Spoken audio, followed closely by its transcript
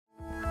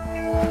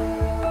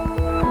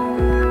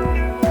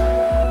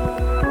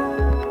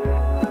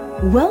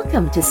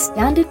Welcome to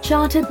Standard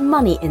Chartered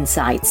Money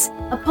Insights,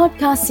 a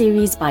podcast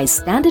series by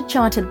Standard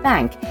Chartered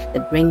Bank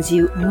that brings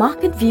you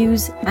market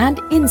views and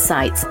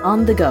insights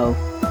on the go.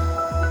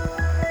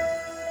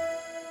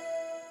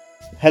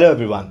 Hello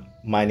everyone,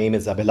 my name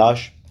is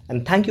Abhilash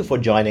and thank you for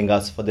joining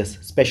us for this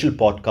special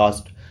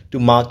podcast to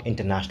mark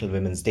International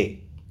Women's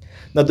Day.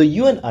 Now, the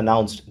UN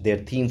announced their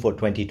theme for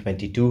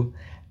 2022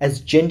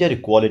 as Gender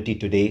Equality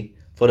Today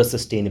for a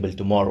Sustainable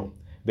Tomorrow,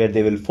 where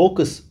they will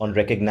focus on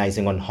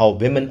recognizing on how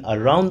women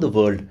around the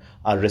world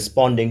are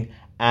responding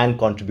and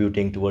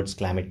contributing towards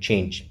climate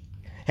change.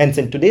 Hence,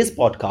 in today's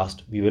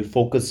podcast, we will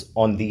focus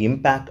on the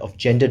impact of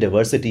gender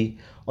diversity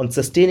on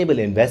sustainable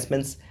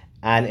investments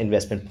and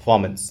investment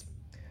performance.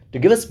 To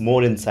give us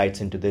more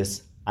insights into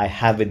this, I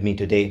have with me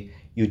today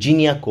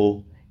Eugenia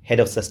Ko,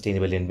 Head of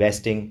Sustainable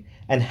Investing,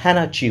 and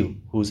Hannah Chiu,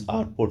 who's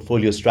our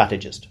portfolio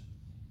strategist.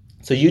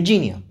 So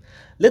Eugenia,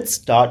 let's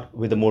start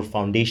with a more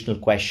foundational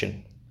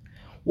question.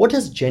 What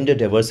has gender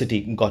diversity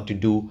got to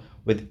do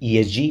with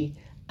ESG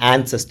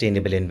and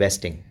sustainable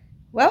investing?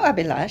 Well,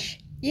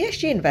 Abhilash,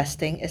 ESG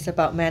investing is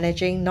about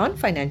managing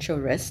non-financial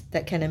risks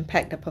that can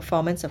impact the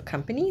performance of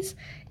companies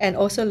and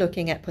also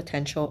looking at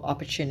potential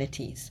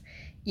opportunities.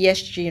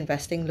 ESG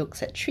investing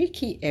looks at three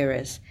key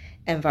areas: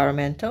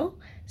 environmental,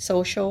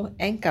 social,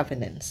 and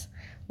governance.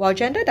 While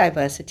gender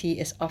diversity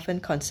is often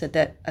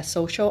considered a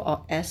social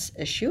or S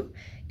issue,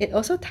 it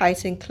also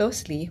ties in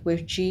closely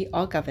with G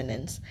or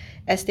governance,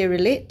 as they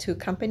relate to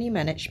company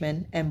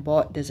management and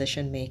board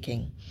decision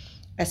making.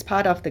 As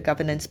part of the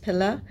governance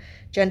pillar,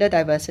 gender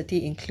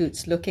diversity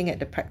includes looking at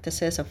the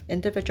practices of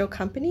individual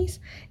companies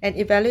and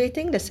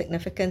evaluating the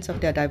significance of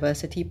their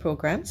diversity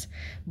programs,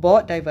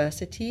 board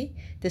diversity,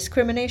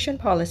 discrimination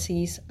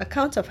policies,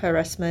 accounts of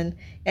harassment,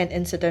 and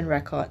incident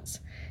records.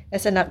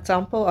 As an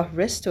example of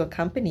risk to a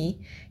company,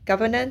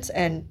 governance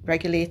and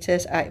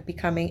regulators are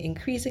becoming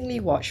increasingly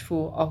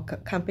watchful of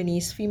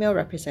companies' female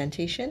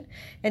representation,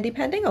 and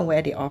depending on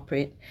where they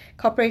operate,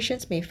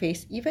 corporations may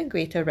face even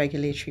greater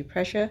regulatory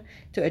pressure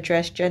to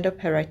address gender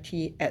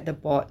parity at the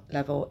board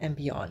level and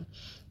beyond.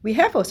 We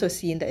have also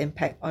seen the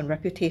impact on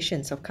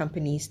reputations of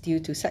companies due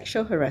to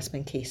sexual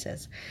harassment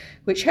cases,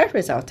 which have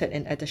resulted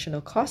in additional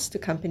costs to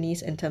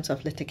companies in terms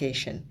of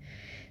litigation.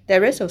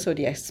 There is also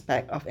the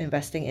aspect of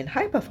investing in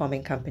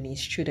high-performing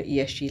companies through the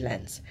ESG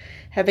lens.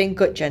 Having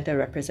good gender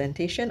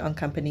representation on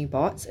company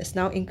boards is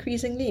now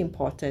increasingly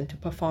important to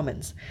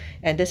performance,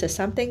 and this is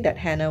something that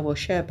Hannah will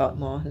share about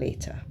more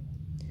later.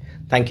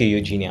 Thank you,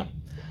 Eugenia.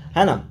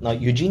 Hannah, now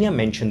Eugenia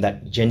mentioned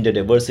that gender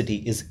diversity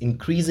is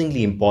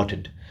increasingly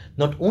important,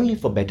 not only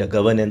for better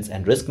governance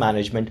and risk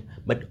management,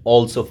 but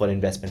also for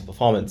investment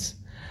performance.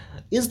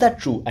 Is that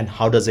true, and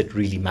how does it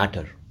really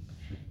matter?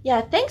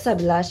 Yeah, thanks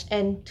Abhilash.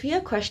 And to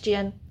your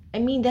question,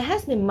 there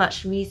has been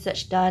much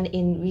research done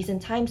in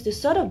recent times to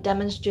sort of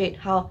demonstrate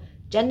how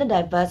gender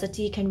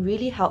diversity can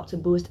really help to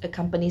boost a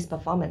company's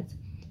performance.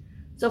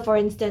 So for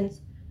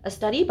instance, a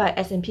study by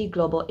S&P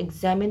Global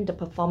examined the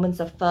performance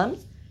of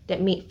firms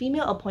that made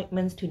female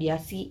appointments to their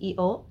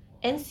CEO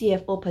and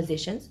CFO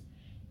positions,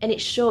 and it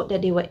showed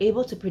that they were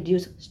able to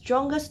produce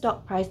stronger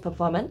stock price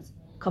performance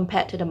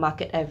compared to the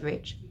market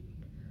average.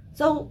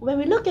 So when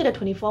we look at the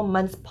 24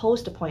 months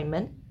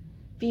post-appointment,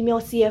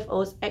 female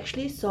CFOs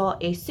actually saw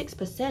a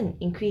 6%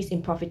 increase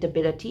in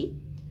profitability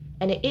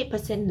and an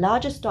 8%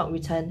 larger stock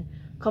return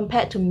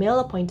compared to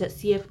male-appointed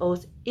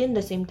CFOs in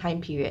the same time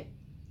period.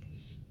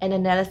 An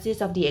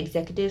analysis of the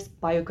executives'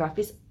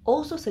 biographies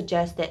also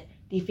suggests that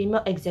the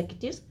female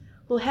executives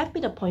who have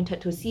been appointed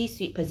to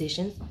C-suite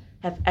positions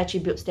have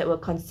attributes that were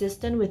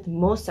consistent with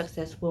most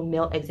successful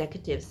male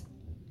executives.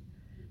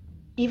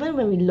 Even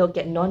when we look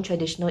at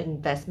non-traditional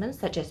investments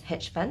such as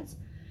hedge funds,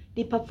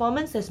 the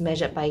performance as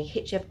measured by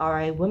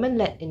HFRI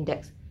Women-Led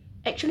Index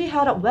actually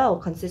held up well,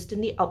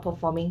 consistently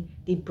outperforming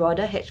the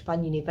broader hedge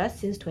fund universe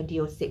since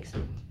 2006,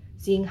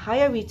 seeing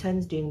higher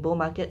returns during bull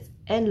markets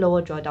and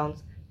lower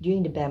drawdowns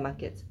during the bear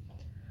markets.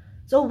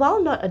 So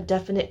while not a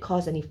definite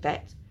cause and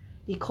effect,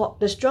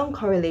 the strong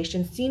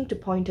correlation seemed to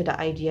point to the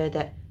idea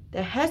that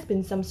there has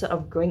been some sort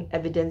of growing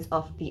evidence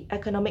of the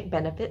economic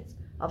benefits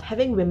of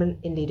having women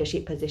in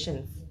leadership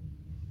positions.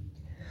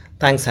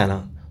 Thanks,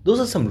 Hannah. Those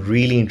are some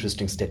really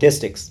interesting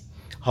statistics.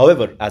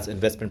 However, as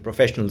investment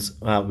professionals,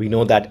 we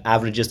know that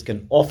averages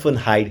can often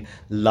hide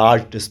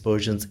large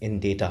dispersions in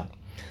data.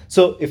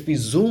 So if we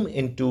zoom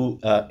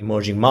into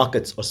emerging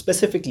markets, or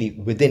specifically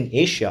within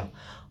Asia,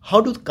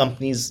 how do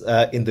companies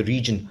in the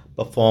region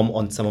perform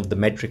on some of the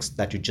metrics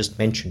that you just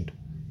mentioned?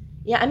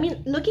 Yeah,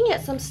 looking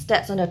at some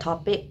stats on the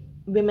topic,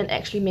 women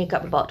actually make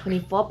up about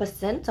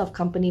 24% of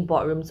company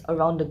boardrooms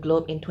around the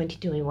globe in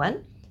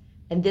 2021,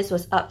 and this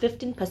was up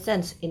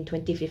 15% in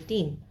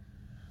 2015.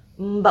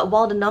 But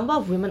while the number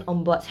of women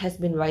on boards has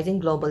been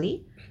rising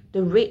globally,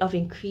 the rate of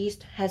increase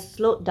has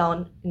slowed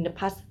down in the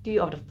past 3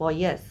 of the 4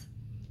 years.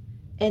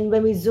 And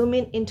when we zoom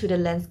in into the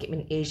landscape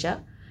in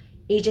Asia,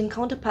 Asian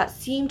counterparts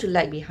seem to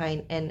lag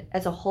behind, and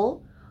as a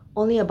whole,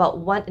 only about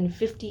 1 in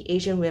 50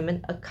 Asian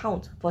women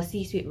account for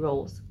C-suite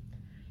roles.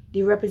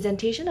 The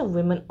representation of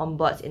women on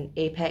boards in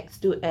APEC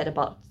stood at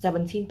about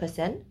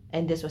 17%,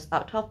 and this was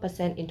up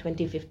 12% in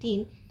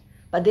 2015,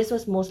 but this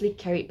was mostly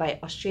carried by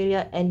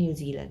Australia and New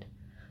Zealand.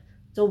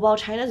 So while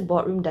China's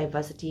boardroom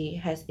diversity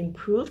has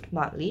improved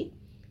markedly,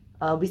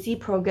 we see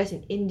progress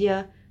in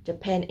India,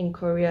 Japan, and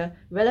Korea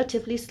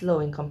relatively slow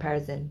in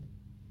comparison.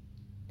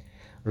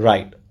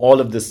 Right,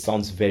 all of this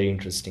sounds very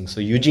interesting.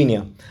 So,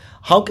 Eugenia,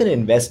 how can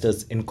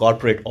investors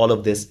incorporate all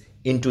of this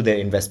into their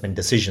investment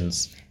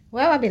decisions?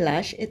 Well,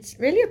 Abhilash, it's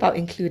really about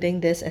including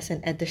this as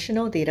an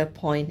additional data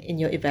point in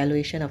your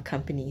evaluation of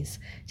companies.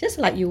 Just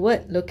like you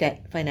would look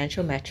at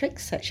financial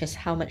metrics such as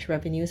how much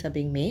revenues are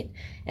being made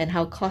and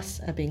how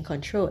costs are being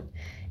controlled.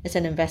 As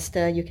an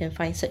investor, you can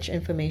find such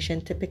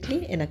information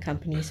typically in a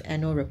company's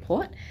annual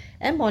report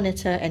and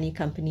monitor any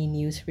company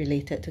news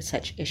related to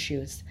such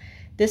issues.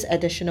 This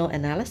additional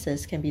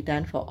analysis can be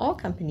done for all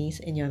companies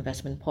in your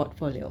investment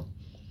portfolio.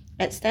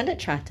 At Standard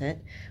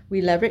Chartered,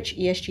 we leverage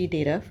ESG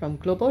data from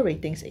global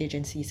ratings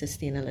agency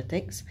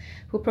Sustainalytics,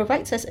 who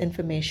provides us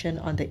information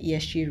on the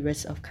ESG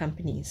risks of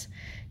companies.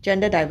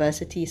 Gender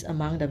diversity is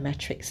among the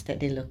metrics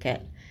that they look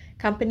at.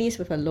 Companies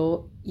with a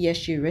low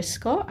ESG risk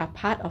score are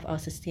part of our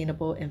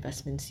sustainable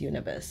investments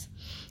universe.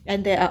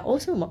 And there are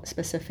also more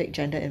specific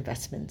gender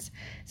investments,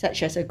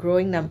 such as a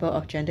growing number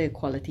of gender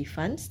equality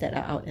funds that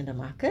are out in the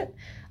market,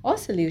 or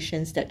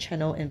solutions that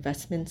channel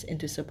investments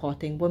into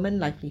supporting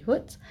women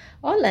livelihoods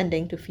or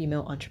lending to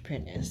female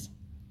entrepreneurs.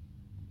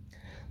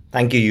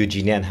 Thank you,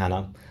 Eugenia and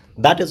Hannah.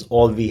 That is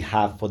all we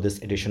have for this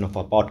edition of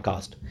our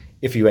podcast.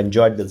 If you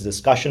enjoyed this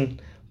discussion,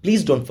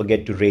 please don't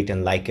forget to rate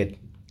and like it.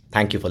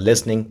 Thank you for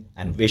listening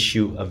and wish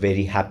you a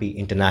very happy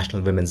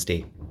International Women's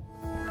Day.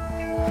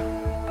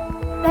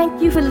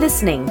 Thank you for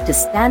listening to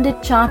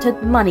Standard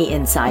Chartered Money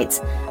Insights,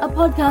 a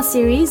podcast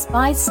series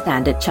by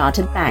Standard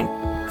Chartered Bank.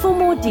 For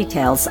more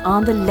details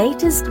on the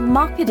latest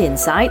market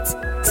insights,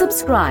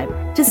 subscribe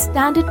to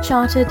Standard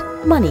Chartered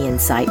Money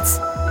Insights.